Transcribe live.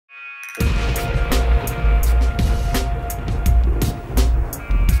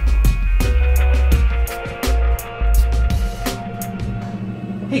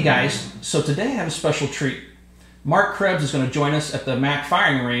Hey guys, so today I have a special treat. Marc Krebs is going to join us at the Mac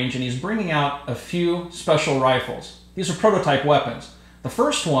firing range, and he's bringing out a few special rifles. These are prototype weapons. The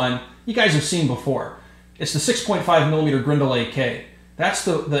first one you guys have seen before. It's the 6.5mm Grendel AK. That's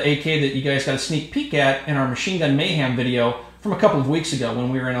the AK that you guys got a sneak peek at in our Machine Gun Mayhem video from a couple of weeks ago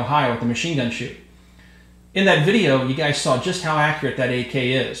when we were in Ohio at the machine gun shoot. In that video, you guys saw just how accurate that AK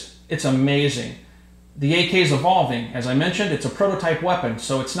is. It's amazing. The AK is evolving. As I mentioned, it's a prototype weapon,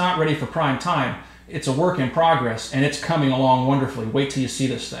 so it's not ready for prime time. It's a work in progress, and it's coming along wonderfully. Wait till you see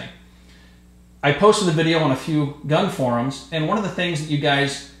this thing. I posted the video on a few gun forums, and one of the things that you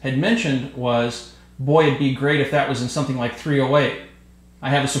guys had mentioned was, boy, it'd be great if that was in something like 308. I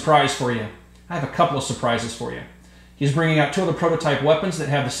have a surprise for you. I have a couple of surprises for you. He's bringing out two of the prototype weapons that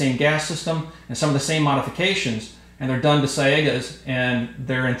have the same gas system and some of the same modifications, and they're done to Siegas, and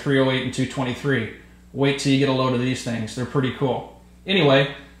they're in 308 and 223. Wait till you get a load of these things. They're pretty cool.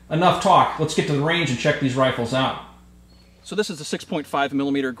 Anyway, enough talk. Let's get to the range and check these rifles out. So this is the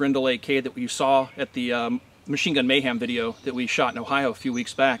 6.5mm Grendel AK that you saw at the Machine Gun Mayhem video that we shot in Ohio a few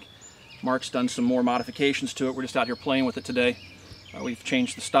weeks back. Mark's done some more modifications to it. We're just out here playing with it today. We've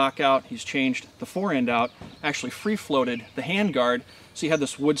changed the stock out. He's changed the forend out. Actually free-floated the handguard. So you have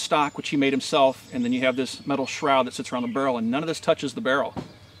this wood stock, which he made himself, and then you have this metal shroud that sits around the barrel, and none of this touches the barrel.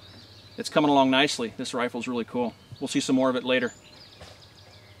 It's coming along nicely. This rifle's really cool. We'll see some more of it later.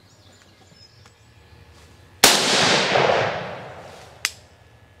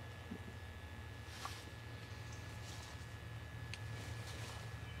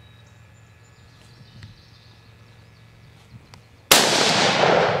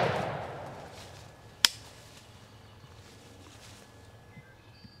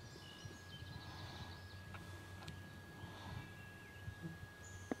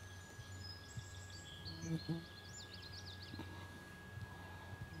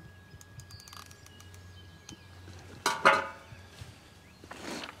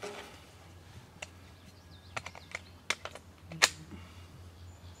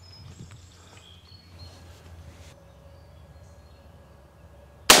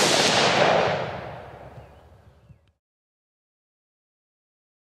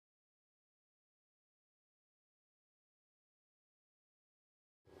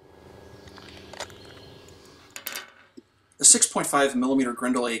 The 6.5mm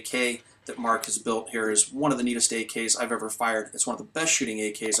Grendel AK that Marc has built here is one of the neatest AKs I've ever fired. It's one of the best shooting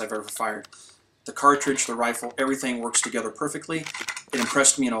AKs I've ever fired. The cartridge, the rifle, everything works together perfectly. It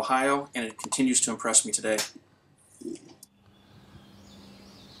impressed me in Ohio, and it continues to impress me today.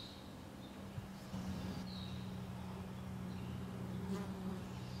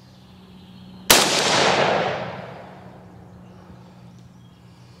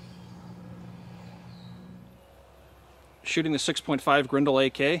 Shooting the 6.5 Grendel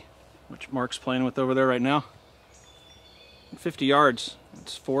AK, which Marc's playing with over there right now. 50 yards,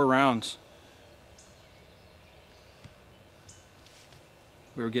 it's 4 rounds.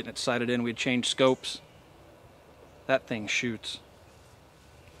 We were getting it sighted in, we'd changed scopes. That thing shoots.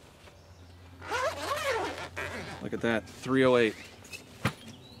 Look at that, 308.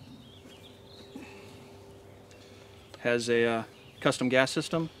 Has a custom gas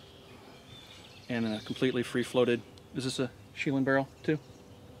system and a completely free-floated. Is this a Sheelan barrel too?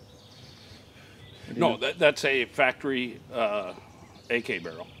 No, that's a factory AK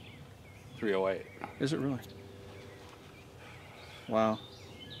barrel, 308. Is it really? Wow.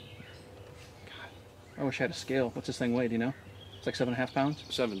 God, I wish I had a scale. What's this thing weigh, do you know? It's like 7.5 pounds?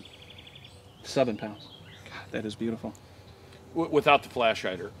 7 pounds. God, that is beautiful. Without the flash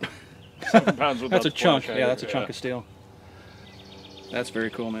hider. 7 pounds without that's a the chunk. flash hider. Yeah, that's a chunk of steel. That's very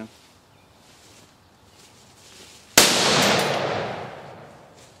cool, man.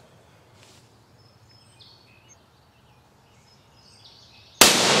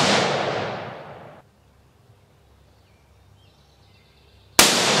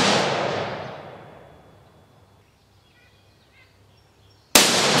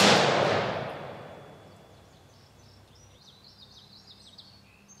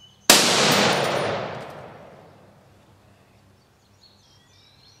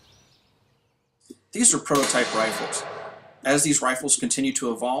 These are prototype rifles. As these rifles continue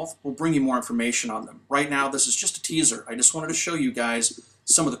to evolve, we'll bring you more information on them. Right now, this is just a teaser. I just wanted to show you guys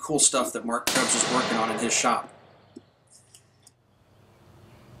some of the cool stuff that Marc Krebs is working on in his shop.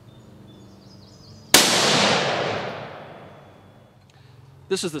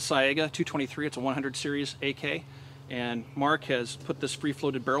 This is the Siega 223. It's a 100 series AK, and Marc has put this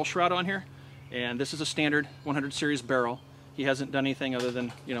free-floated barrel shroud on here, and this is a standard 100 series barrel. He hasn't done anything other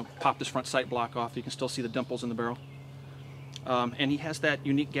than, you know, pop this front sight block off. You can still see the dimples in the barrel. And he has that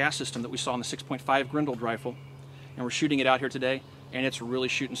unique gas system that we saw in the 6.5 Grendel rifle. And we're shooting it out here today, and it's really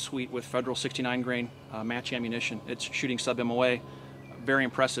shooting sweet with Federal 69 grain match ammunition. It's shooting sub-MOA. Very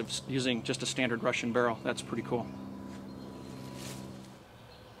impressive using just a standard Russian barrel. That's pretty cool.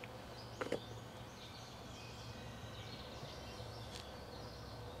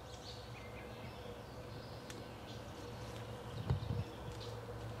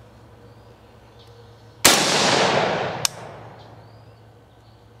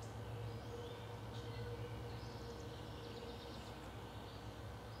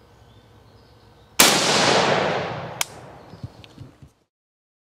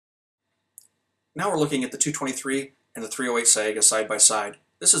 Now we're looking at the 223 and the 308 Saiga side by side.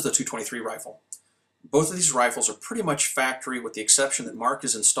 This is the 223 rifle. Both of these rifles are pretty much factory with the exception that Marc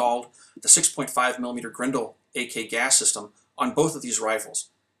has installed the 6.5mm Grendel AK gas system on both of these rifles.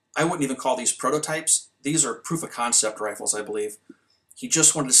 I wouldn't even call these prototypes. These are proof of concept rifles, I believe. He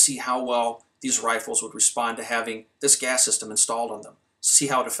just wanted to see how well these rifles would respond to having this gas system installed on them, see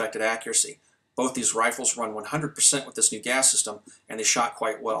how it affected accuracy. Both these rifles run 100% with this new gas system, and they shot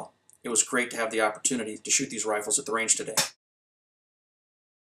quite well. It was great to have the opportunity to shoot these rifles at the range today.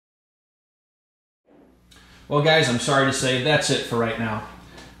 Well guys, I'm sorry to say that's it for right now.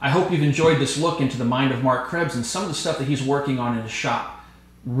 I hope you've enjoyed this look into the mind of Marc Krebs and some of the stuff that he's working on in his shop.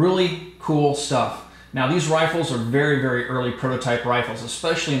 Really cool stuff. Now these rifles are very, very early prototype rifles,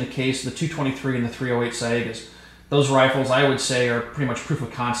 especially in the case of the 223 and the 308 Saigas. Those rifles, I would say, are pretty much proof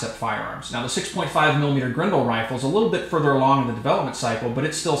of concept firearms. Now the 6.5mm Grendel rifle is a little bit further along in the development cycle, but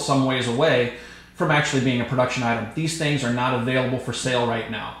it's still some ways away from actually being a production item. These things are not available for sale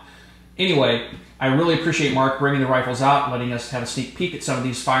right now. Anyway, I really appreciate Marc bringing the rifles out and letting us have a sneak peek at some of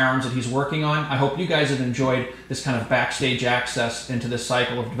these firearms that he's working on. I hope you guys have enjoyed this kind of backstage access into this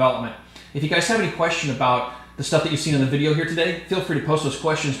cycle of development. If you guys have any question about the stuff that you've seen in the video here today, feel free to post those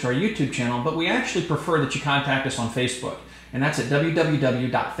questions to our YouTube channel, but we actually prefer that you contact us on Facebook, and that's at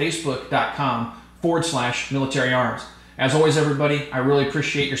www.facebook.com/military arms. As always, everybody, I really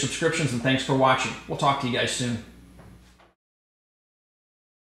appreciate your subscriptions, and thanks for watching. We'll talk to you guys soon.